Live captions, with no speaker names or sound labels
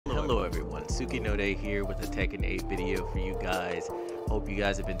Hello everyone, Sukinode here with a Tekken 8 video for you guys. Hope you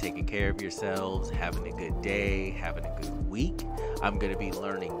guys have been taking care of yourselves, having a good day, having a good week. I'm going to be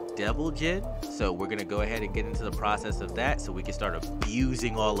learning Devil Jin, so we're going to go ahead and get into the process of that so we can start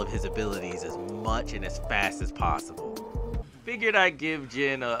abusing all of his abilities as much and as fast as possible. Figured I'd give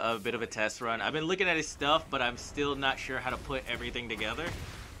Jin a bit of a test run. I've been looking at his stuff, but I'm still not sure how to put everything together.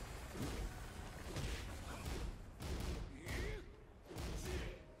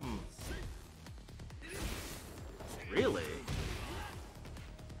 Really?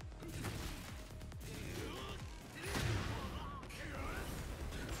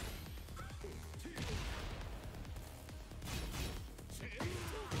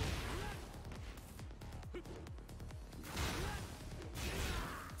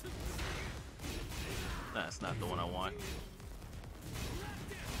 That's not the one I want.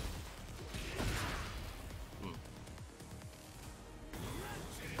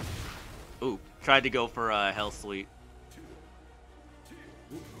 Ooh, tried to go for Hell Sweep.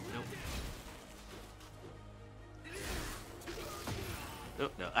 Oh,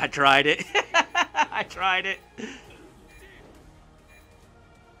 no, I tried it. I tried it.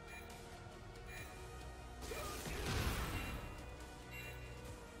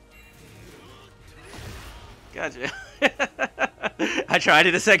 Gotcha. I tried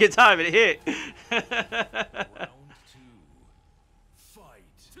it a second time and it hit.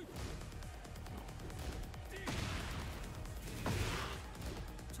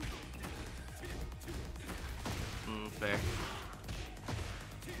 Fair.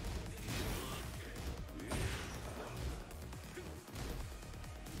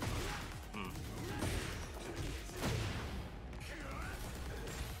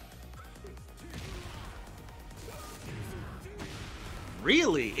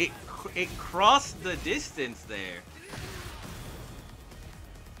 Really? It crossed the distance there.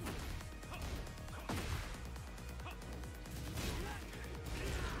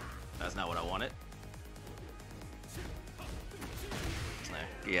 That's not what I wanted.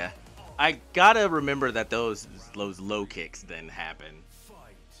 Yeah. I gotta remember that those low kicks then happen.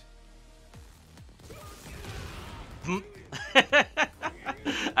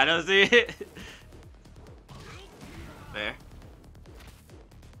 I don't see it. There.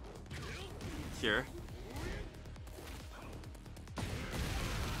 Sure.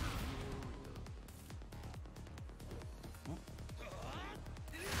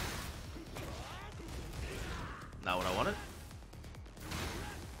 Not what I wanted.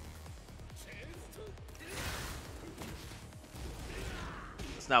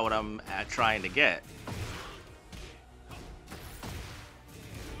 That's not what I'm trying to get.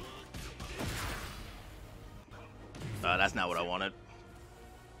 That's not what I wanted.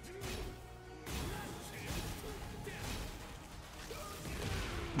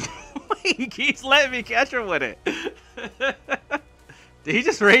 He keeps letting me catch him with it. Did he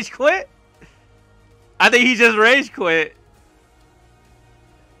just rage quit? I think he just rage quit.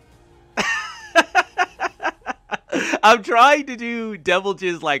 I'm trying to do Devil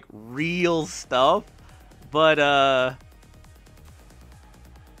Jin's like real stuff, but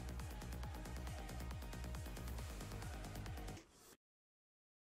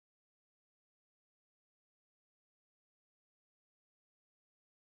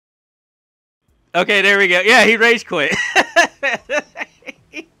okay, there we go. Yeah, he rage quit.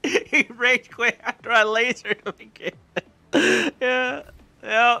 He rage quit after I lasered him again. Yeah.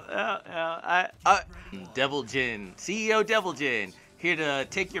 Devil Jin, CEO Devil Jin, here to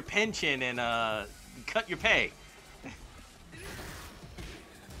take your pension and cut your pay.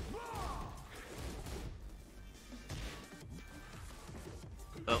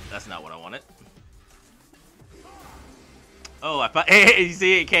 Oh, that's not what I wanted. Oh, hey, you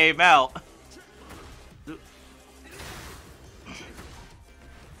see it came out.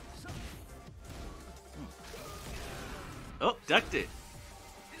 Oh, ducked it.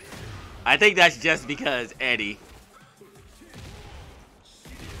 I think that's just because Eddie.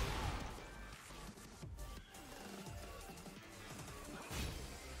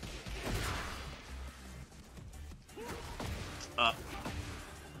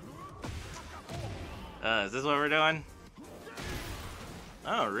 Is this what we're doing?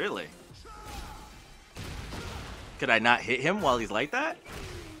 Oh, really? Could I not hit him while he's like that?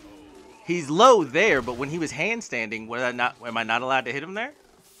 He's low there, but when he was handstanding, am I not allowed to hit him there?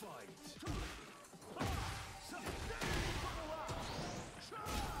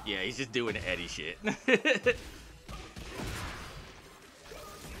 Yeah, he's just doing Eddie shit.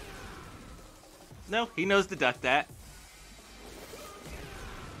 No, he knows to duck that.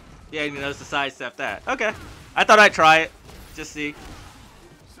 Yeah, he knows to sidestep that. Okay. I thought I'd try it. Just see.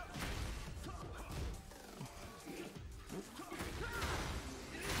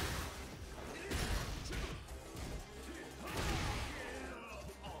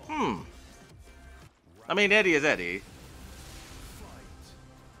 I mean, Eddie is Eddie.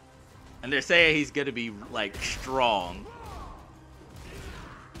 And they're saying he's gonna be, like, strong.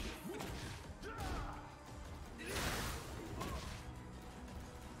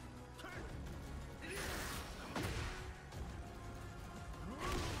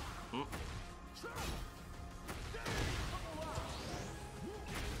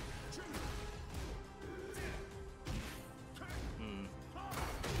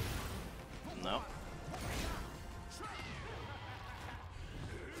 No.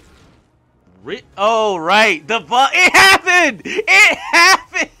 Oh, right. It happened! It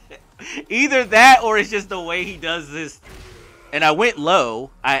happened! Either that or it's just the way he does this. And I went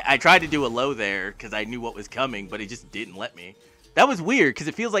low. I tried to do a low there because I knew what was coming, but it just didn't let me. That was weird because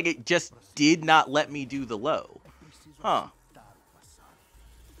it feels like it just did not let me do the low. Huh.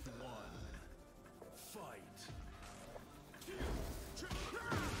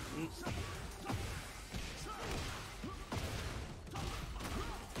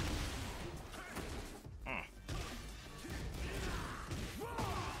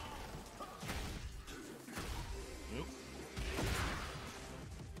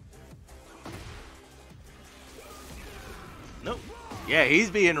 Nope. Yeah,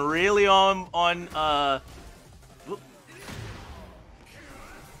 he's being really on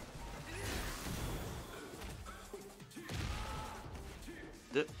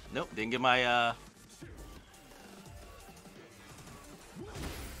nope, didn't get my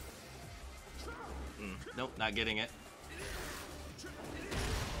nope, not getting it.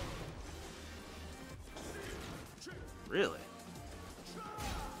 Really?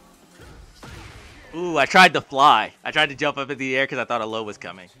 Ooh, I tried to fly. I tried to jump up in the air because I thought a low was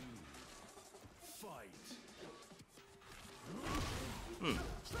coming.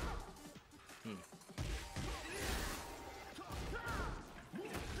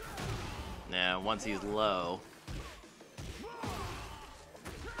 Now, once he's low.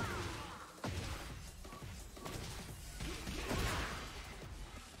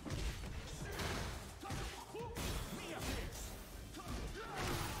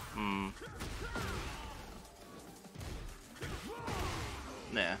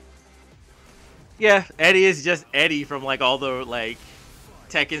 Nah. Yeah, Eddie is just Eddie from like all the like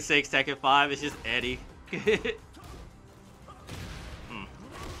Tekken 6, Tekken 5. It's just Eddie.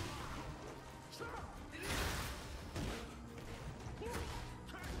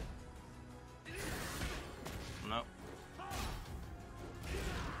 Nope.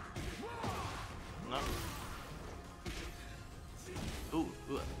 Nope. Ooh.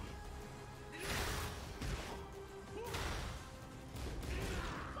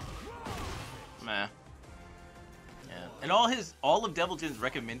 Man. Yeah. And all of Devil Jin's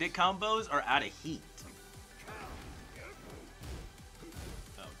recommended combos are out of heat.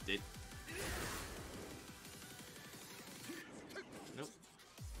 Oh, nope.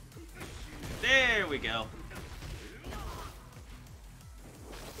 There we go.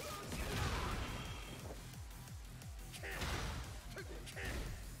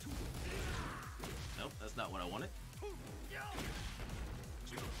 Nope, that's not what I wanted.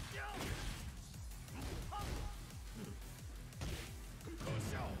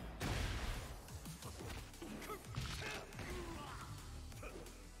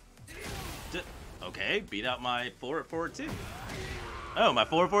 Okay, beat out my 4-4-2. Oh, my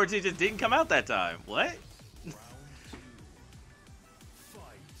 4-4-2 just didn't come out that time. What?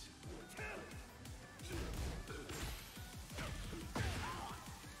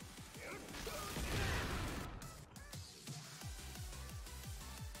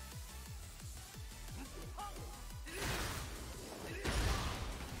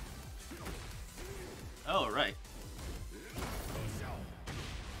 Oh, right.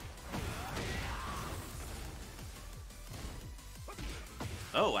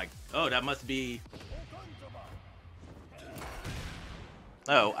 Oh, that must be.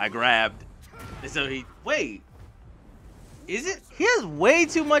 Oh, I grabbed. So wait. Is it? He has way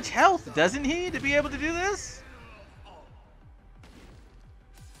too much health, doesn't he, to be able to do this?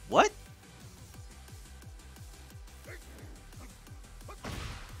 What?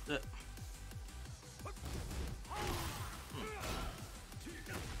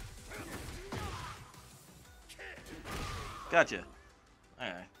 Gotcha.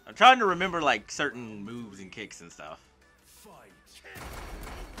 Alright. I'm trying to remember like certain moves and kicks and stuff.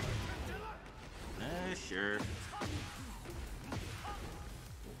 Sure.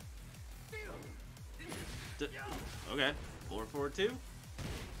 Okay. 4-4-2.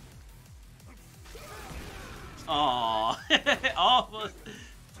 Aww. Almost.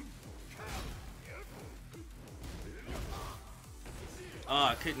 Oh,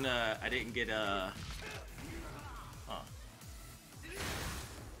 I couldn't, I didn't get,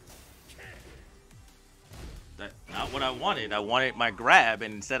 not what I wanted. I wanted my grab,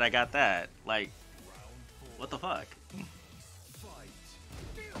 and instead I got that. Like, what the fuck?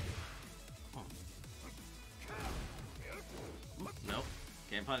 Nope.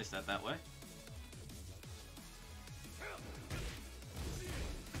 Can't punish that way.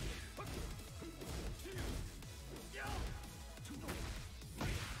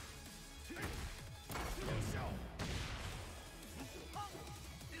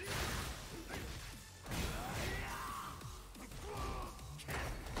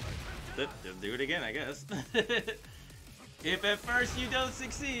 Do it again, I guess. If at first you don't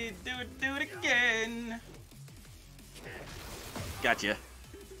succeed, do it again. Gotcha.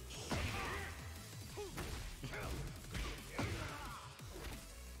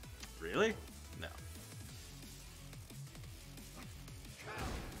 Really? No.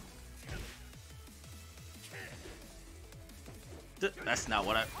 That's not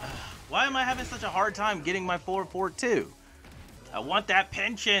what I... Why am I having such a hard time getting my 4-4-2? I want that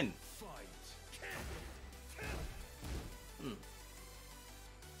pension.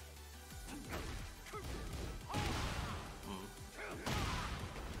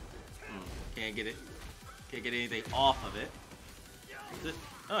 Can't get it. Can't get anything off of it.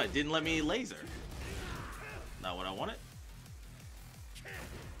 Oh, it didn't let me laser. Not what I wanted.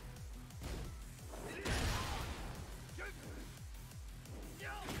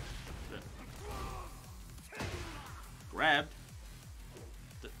 Grabbed.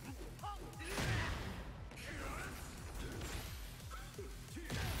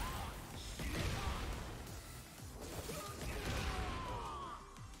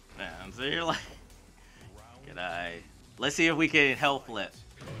 Man, so you're like, can I? Let's see if we can health flip.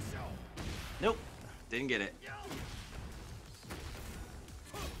 Nope, didn't get it.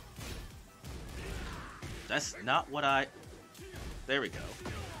 That's not what I. There we go.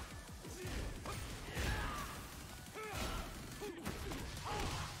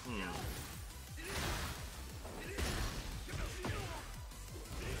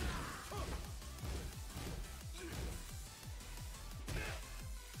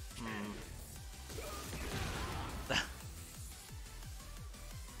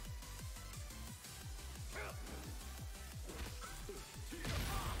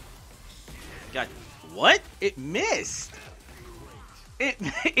 God, what? It missed.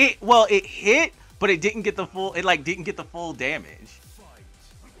 Well, it hit, but it didn't get the full. It like didn't get the full damage.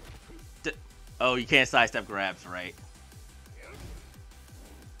 Oh, you can't sidestep grabs, right?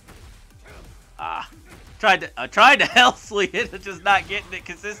 Ah, I tried to health sleep it, just not getting it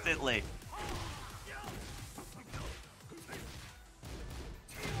consistently.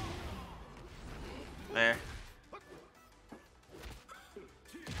 There.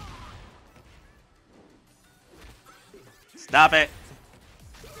 Stop it.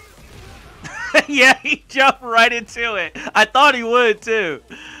 Yeah, he jumped right into it. I thought he would too.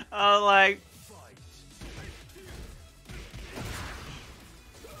 I was like,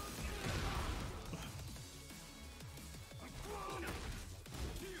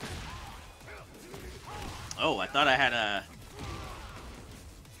 oh, I thought I had a...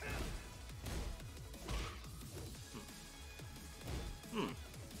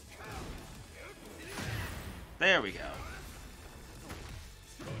 There we go.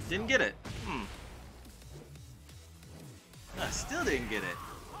 Didn't get it. I still didn't get it.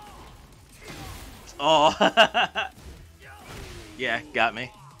 Oh. Yeah, got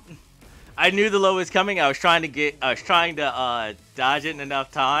me. I knew the low was coming. I was trying to dodge it in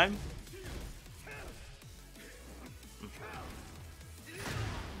enough time.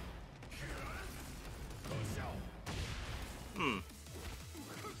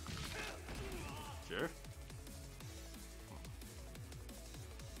 Sure.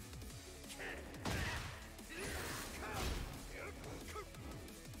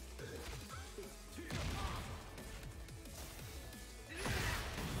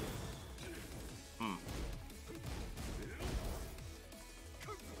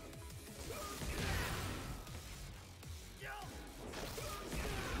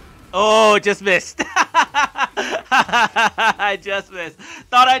 Oh, just missed. I just missed.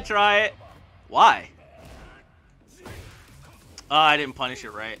 Thought I'd try it. Why? Oh, I didn't punish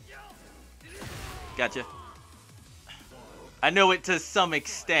it right. Gotcha. I know it to some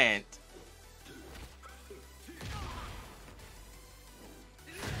extent.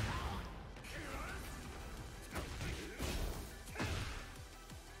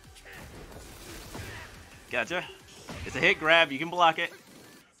 Gotcha. It's a hit grab. You can block it.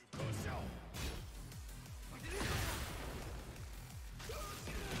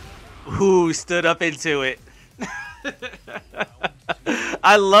 Ooh, stood up into it.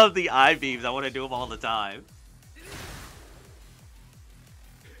 I love the eye beams. I want to do them all the time.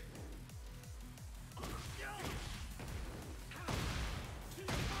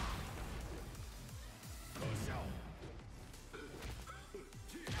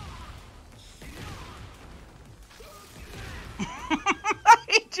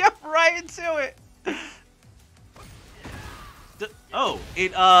 right into it. Oh,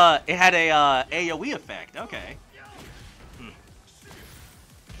 it had a AoE effect. Okay.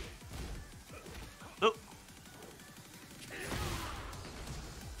 Oh.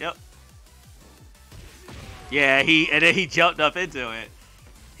 Yep. Yeah, and then he jumped up into it.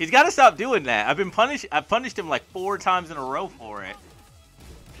 He's got to stop doing that. I've punished him like 4 times in a row for it.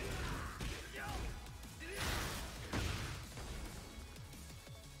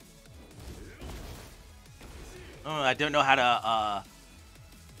 Oh, I don't know how to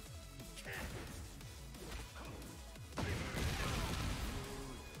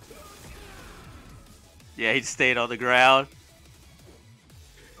Yeah, he stayed on the ground.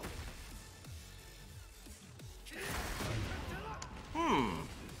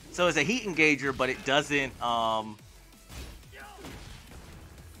 So it's a heat engager, but it doesn't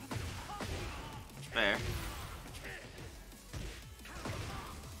fair.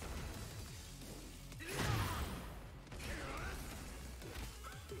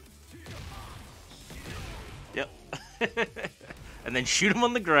 Yep. And then shoot him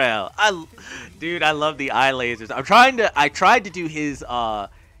on the ground. Dude, I love the eye lasers. I tried to do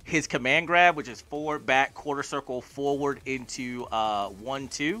his command grab, which is forward, back, quarter circle, forward into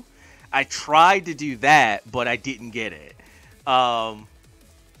 1-2. I tried to do that, but I didn't get it. But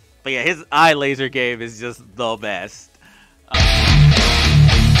yeah, his eye laser game is just the best.